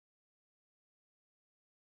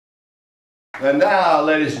And now,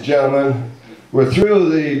 ladies and gentlemen, we're through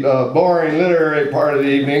the boring literary part of the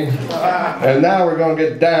evening, and now we're going to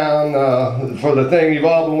get down for the thing you've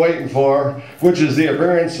all been waiting for, which is the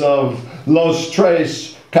appearance of Los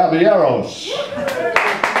Tres Caballeros.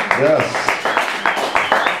 Yes.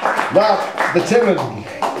 Not the timid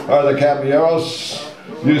are the Caballeros,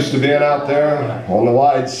 used to being out there on the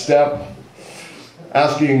wide steppe,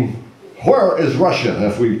 asking, where is Russia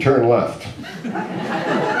if we turn left?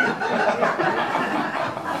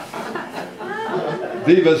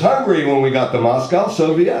 Viva's hungry when we got to Moscow,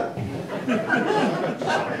 Soviet.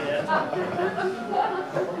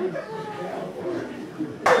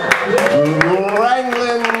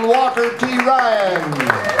 Wrangling Walker T. Ryan,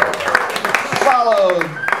 followed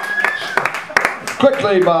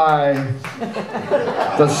quickly by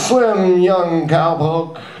the slim young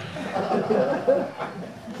cowpoke,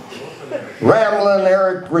 Ramblin'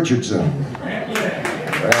 Eric Richardson.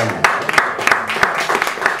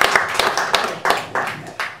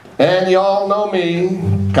 And you all know me,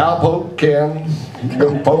 Cowpoke Ken.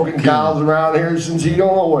 Been poking cows around here since you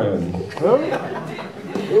don't know when.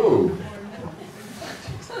 Ooh.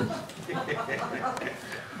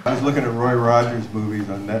 I was looking at Roy Rogers movies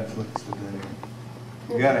on Netflix today.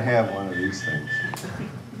 You gotta have one of these things.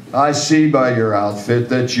 I see by your outfit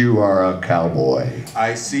that you are a cowboy.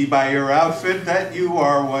 I see by your outfit that you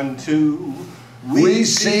are one too. We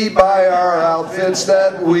see by our outfits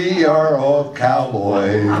that we are all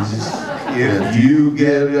cowboys. If you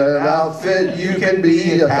get an outfit, you can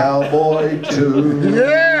be a cowboy too.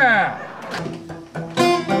 Yeah!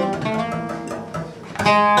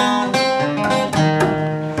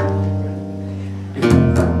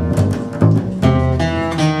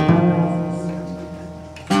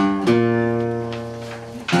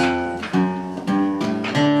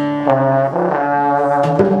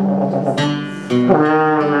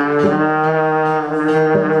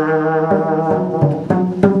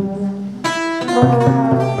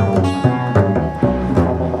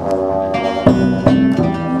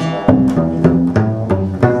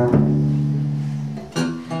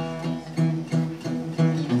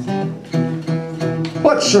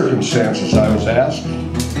 What circumstances, I was asked,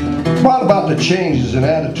 brought about the changes in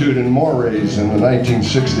attitude and mores in the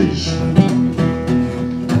 1960s?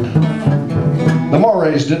 The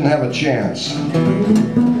mores didn't have a chance.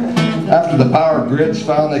 After the power grids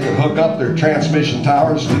found they could hook up their transmission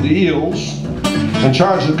towers to the eels and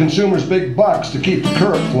charge the consumers big bucks to keep the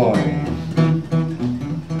current flowing.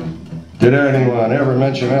 Did anyone ever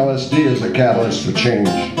mention LSD as a catalyst for change?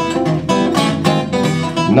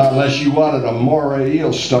 Not unless you wanted a moray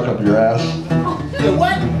eel stuck up your ass.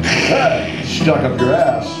 What? Stuck up your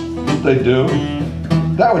ass. They do.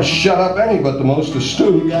 That would shut up any but the most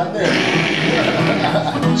astute.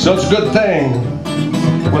 So it's a good thing.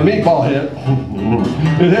 When Meatball hit,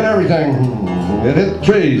 it hit everything. It hit the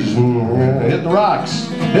trees, it hit the rocks,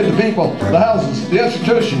 hit the people, the houses, the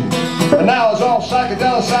institution. And now it's all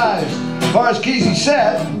psychedelicized. As far as Kesey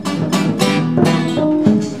said,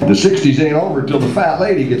 the 60s ain't over till the fat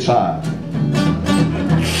lady gets hot.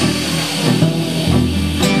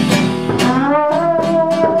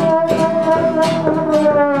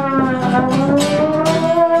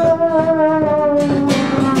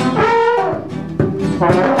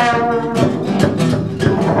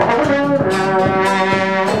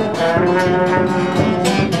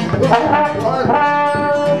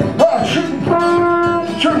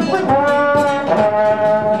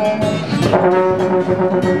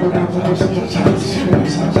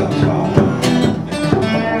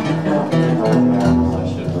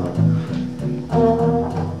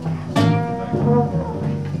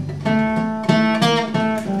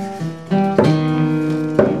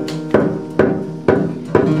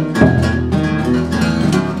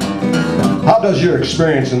 How does your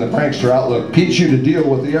experience in the prankster outlook teach you to deal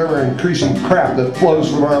with the ever-increasing crap that flows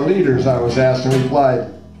from our leaders? I was asked and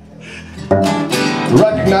replied,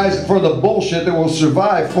 recognize it for the bullshit that will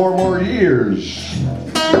survive 4 more years.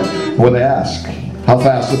 When they ask how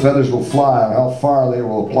fast the feathers will fly and how far they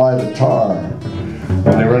will apply the tar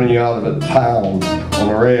when they're running you out of a town on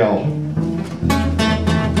a rail.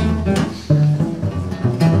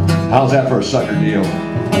 How's that for a sucker deal?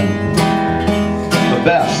 The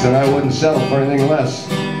best, and I wouldn't settle for anything less.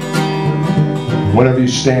 Whenever you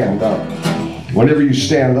stand up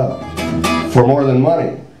for more than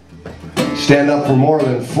money, stand up for more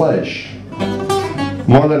than flesh,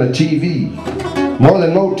 more than a TV, more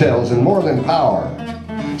than motels and more than power.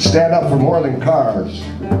 Stand up for more than cars,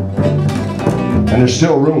 and there's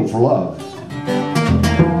still room for love.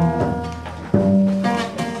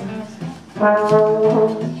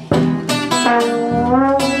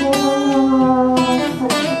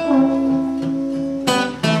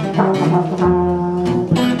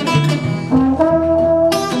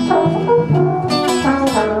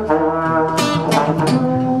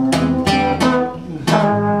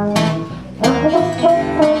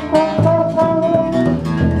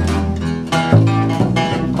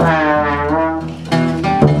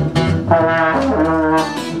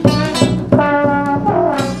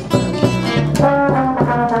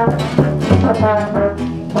 "Commute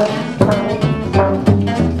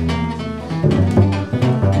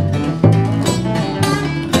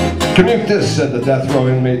this," said the death row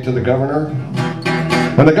inmate to the governor.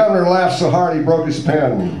 And the governor laughed so hard he broke his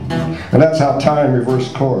pen. And that's how time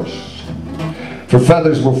reversed course. For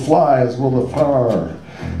feathers will fly as will the far,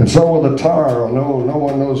 and so will the tar. Oh, no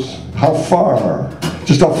one knows how far,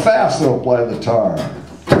 just how fast they'll apply the tar.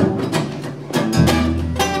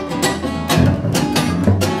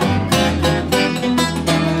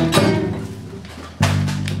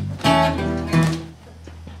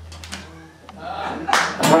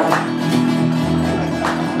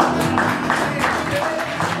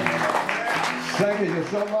 Thank you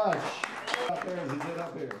so much. Up there as it did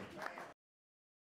up here.